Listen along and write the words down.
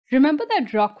Remember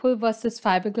that Rockwool versus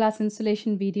fiberglass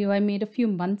insulation video I made a few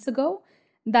months ago?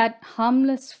 That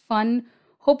harmless, fun,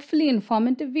 hopefully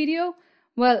informative video?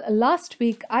 Well, last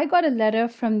week I got a letter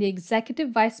from the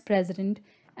Executive Vice President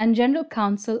and General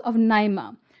Counsel of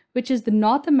NAIMA, which is the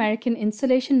North American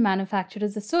Insulation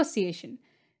Manufacturers Association.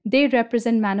 They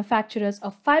represent manufacturers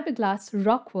of fiberglass,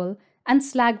 Rockwool, and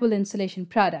Slagwool insulation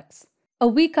products. A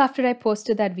week after I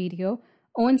posted that video,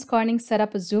 Owens Corning set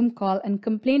up a Zoom call and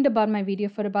complained about my video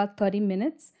for about 30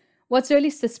 minutes. What's really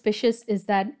suspicious is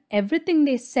that everything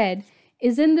they said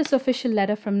is in this official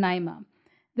letter from NAIMA.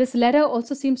 This letter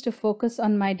also seems to focus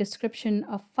on my description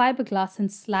of fiberglass and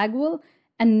Slagwool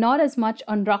and not as much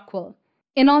on Rockwool.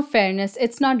 In all fairness,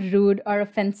 it's not rude or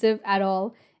offensive at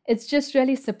all. It's just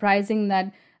really surprising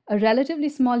that a relatively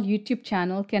small YouTube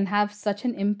channel can have such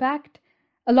an impact.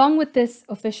 Along with this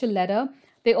official letter,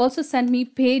 they also sent me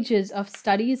pages of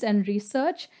studies and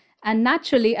research, and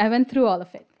naturally, I went through all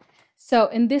of it. So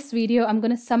in this video, I'm going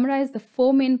to summarize the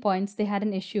 4 main points they had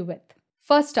an issue with.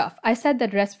 First off, I said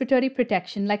that respiratory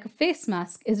protection like a face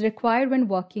mask is required when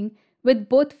working with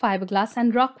both fiberglass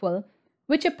and Rockwool,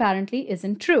 which apparently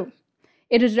isn't true.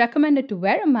 It is recommended to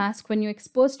wear a mask when you're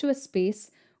exposed to a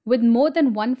space with more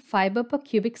than 1 fiber per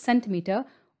cubic centimeter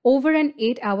over an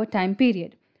 8-hour time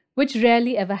period, which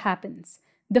rarely ever happens.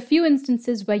 The few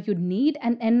instances where you need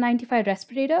an N95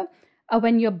 respirator are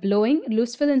when you're blowing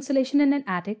loose-fill insulation in an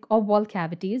attic or wall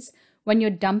cavities, when you're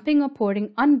dumping or pouring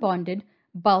unbonded,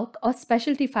 bulk or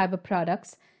specialty fiber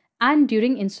products, and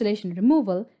during insulation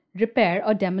removal, repair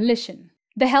or demolition.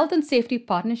 The Health and Safety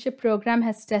Partnership Program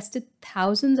has tested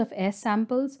thousands of air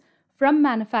samples from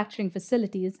manufacturing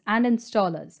facilities and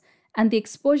installers, and the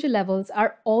exposure levels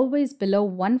are always below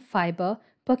 1 fiber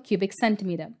per cubic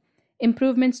centimeter.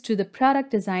 Improvements to the product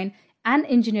design and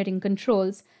engineering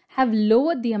controls have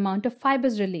lowered the amount of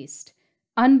fibers released.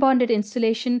 Unbonded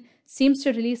insulation seems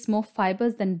to release more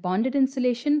fibers than bonded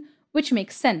insulation, which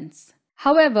makes sense.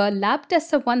 However, lab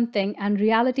tests are one thing and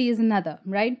reality is another,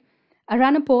 right? I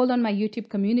ran a poll on my YouTube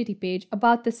community page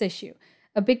about this issue.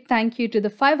 A big thank you to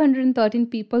the 513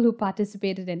 people who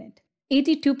participated in it.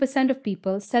 82% of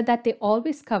people said that they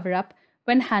always cover up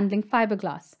when handling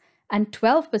fiberglass, and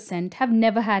 12% have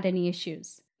never had any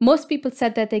issues. Most people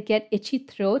said that they get itchy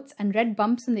throats and red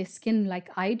bumps in their skin like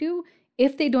I do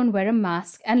if they don't wear a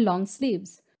mask and long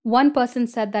sleeves. One person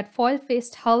said that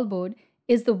foil-faced hullboard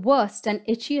is the worst and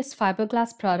itchiest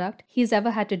fiberglass product he's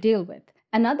ever had to deal with.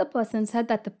 Another person said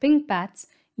that the pink pads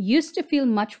used to feel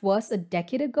much worse a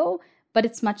decade ago, but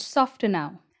it's much softer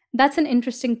now. That's an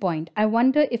interesting point. I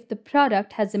wonder if the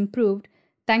product has improved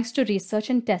thanks to research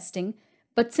and testing,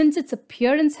 but since its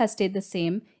appearance has stayed the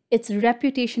same, its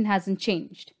reputation hasn't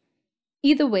changed.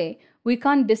 Either way, we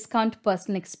can't discount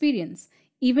personal experience.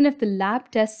 Even if the lab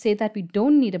tests say that we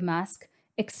don't need a mask,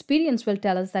 experience will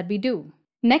tell us that we do.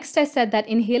 Next, I said that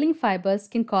inhaling fibers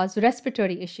can cause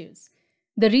respiratory issues.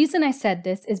 The reason I said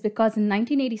this is because in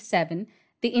 1987,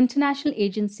 the International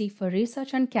Agency for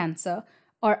Research on Cancer,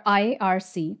 or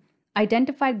IARC,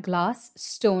 identified glass,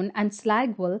 stone, and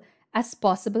Slagwool as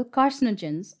possible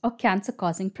carcinogens or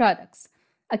cancer-causing products.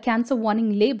 A cancer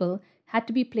warning label had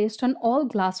to be placed on all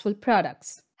glasswool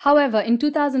products. However, in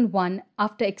 2001,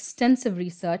 after extensive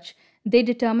research, they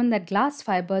determined that glass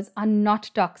fibers are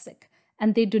not toxic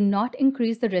and they do not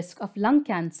increase the risk of lung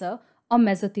cancer or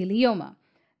mesothelioma.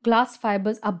 Glass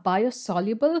fibers are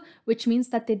biosoluble, which means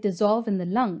that they dissolve in the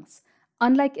lungs.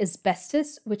 Unlike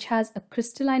asbestos, which has a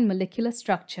crystalline molecular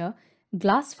structure,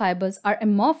 glass fibers are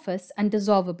amorphous and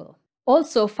dissolvable.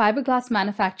 Also, fiberglass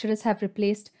manufacturers have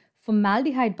replaced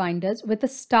formaldehyde binders with a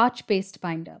starch-based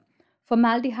binder.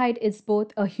 Formaldehyde is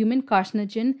both a human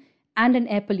carcinogen and an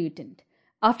air pollutant.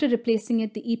 After replacing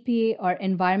it, the EPA, or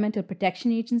Environmental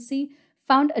Protection Agency,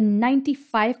 found a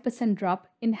 95% drop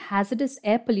in hazardous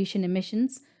air pollution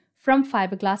emissions from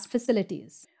fiberglass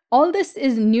facilities. All this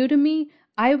is new to me.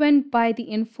 I went by the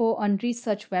info on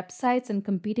research websites and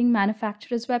competing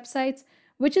manufacturers' websites,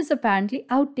 which is apparently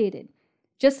outdated.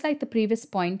 Just like the previous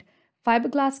point,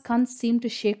 fiberglass can't seem to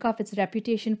shake off its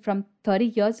reputation from 30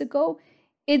 years ago.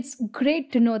 It's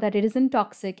great to know that it isn't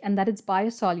toxic and that it's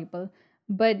biosoluble,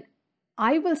 but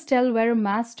I will still wear a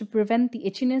mask to prevent the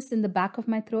itchiness in the back of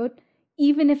my throat,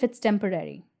 even if it's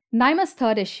temporary. NAIMA's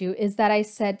third issue is that I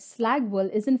said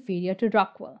Slagwool is inferior to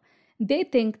Rockwool. They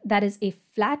think that is a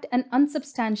flat and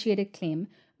unsubstantiated claim,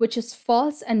 which is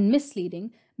false and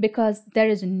misleading because there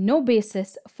is no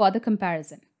basis for the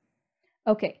comparison.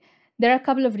 Okay, there are a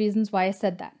couple of reasons why I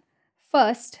said that.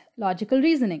 First, logical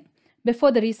reasoning.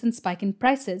 Before the recent spike in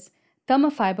prices,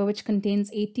 thermofiber, which contains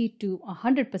 80 to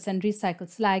 100% recycled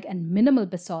slag and minimal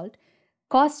basalt,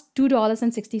 cost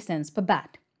 $2.60 per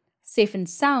bat. Safe and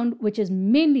Sound, which is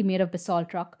mainly made of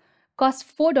basalt rock, costs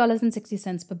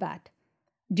 $4.60 per bat.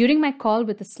 During my call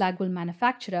with the slag wool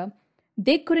manufacturer,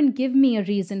 they couldn't give me a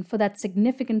reason for that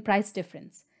significant price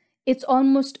difference. It's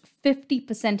almost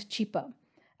 50% cheaper.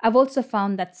 I've also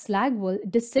found that slag wool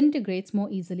disintegrates more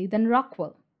easily than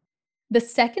Rockwool. The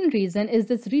second reason is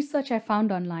this research I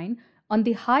found online on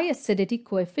the high acidity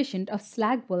coefficient of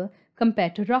slag wool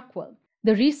compared to Rockwool.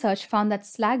 The research found that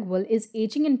slag wool is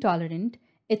aging intolerant,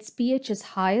 its pH is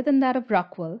higher than that of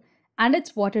Rockwool, and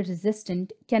its water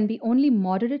resistant can be only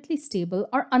moderately stable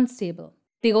or unstable.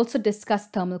 They also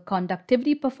discussed thermal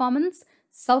conductivity performance,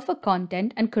 sulfur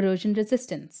content, and corrosion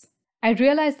resistance. I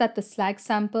realized that the slag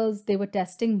samples they were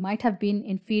testing might have been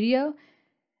inferior.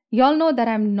 Y'all know that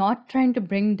I'm not trying to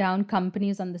bring down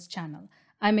companies on this channel.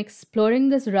 I'm exploring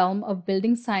this realm of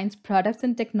building science products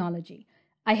and technology.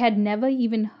 I had never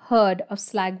even heard of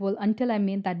slag wool until I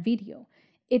made that video.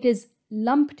 It is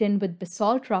lumped in with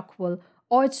basalt rock wool,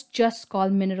 or it's just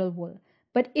called mineral wool.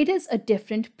 But it is a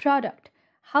different product.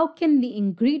 How can the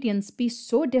ingredients be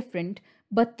so different,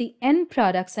 but the end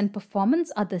products and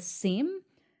performance are the same?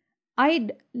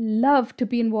 I'd love to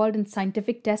be involved in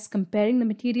scientific tests comparing the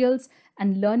materials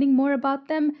and learning more about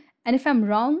them, and if I'm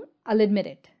wrong, I'll admit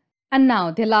it. And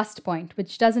now, their last point,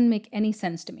 which doesn't make any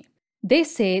sense to me. They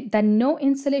say that no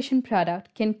insulation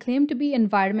product can claim to be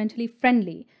environmentally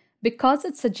friendly because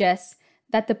it suggests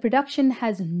that the production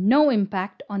has no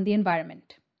impact on the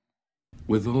environment.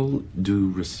 With all due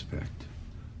respect,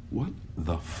 what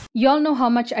the Y'all know how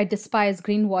much I despise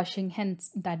greenwashing,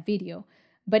 hence that video.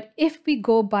 But if we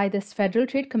go by this Federal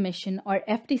Trade Commission or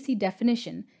FTC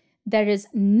definition, there is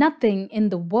nothing in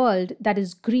the world that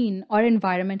is green or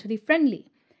environmentally friendly.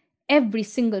 Every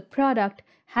single product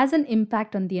has an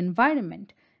impact on the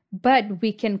environment, but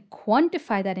we can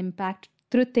quantify that impact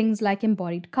through things like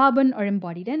embodied carbon or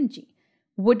embodied energy.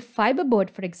 Wood fiberboard,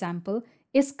 for example,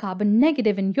 is carbon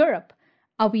negative in Europe.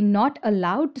 Are we not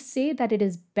allowed to say that it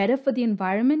is better for the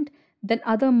environment than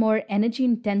other more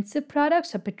energy-intensive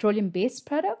products or petroleum-based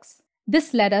products?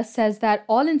 This letter says that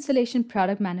all insulation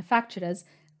product manufacturers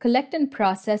collect and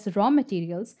process raw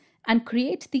materials and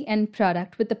create the end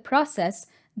product with a process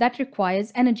that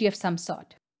requires energy of some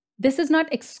sort. This is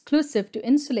not exclusive to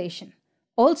insulation.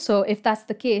 Also, if that's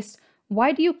the case,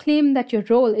 why do you claim that your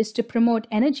role is to promote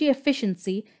energy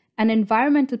efficiency and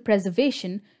environmental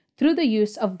preservation through the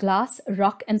use of glass,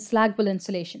 rock, and slag wool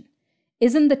insulation?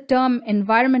 Isn't the term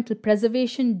environmental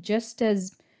preservation just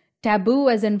as taboo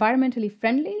as environmentally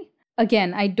friendly?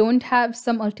 Again, I don't have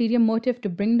some ulterior motive to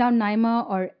bring down NAIMA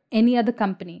or any other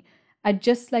company. I'd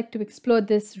just like to explore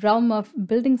this realm of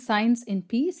building science in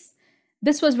peace.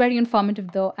 This was very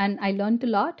informative though, and I learned a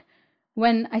lot.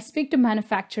 When I speak to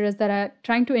manufacturers that are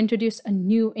trying to introduce a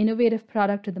new innovative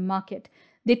product to the market,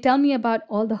 they tell me about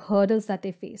all the hurdles that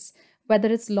they face, whether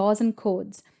it's laws and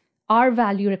codes,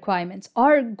 R-value requirements,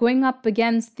 or going up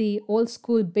against the old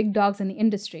school big dogs in the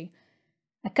industry.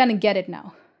 I kind of get it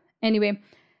now. Anyway,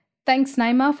 thanks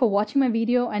NAIMA for watching my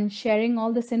video and sharing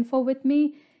all this info with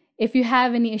me. If you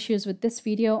have any issues with this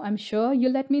video, I'm sure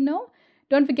you'll let me know.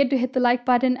 Don't forget to hit the like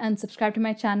button and subscribe to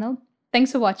my channel.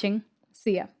 Thanks for watching.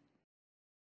 See ya.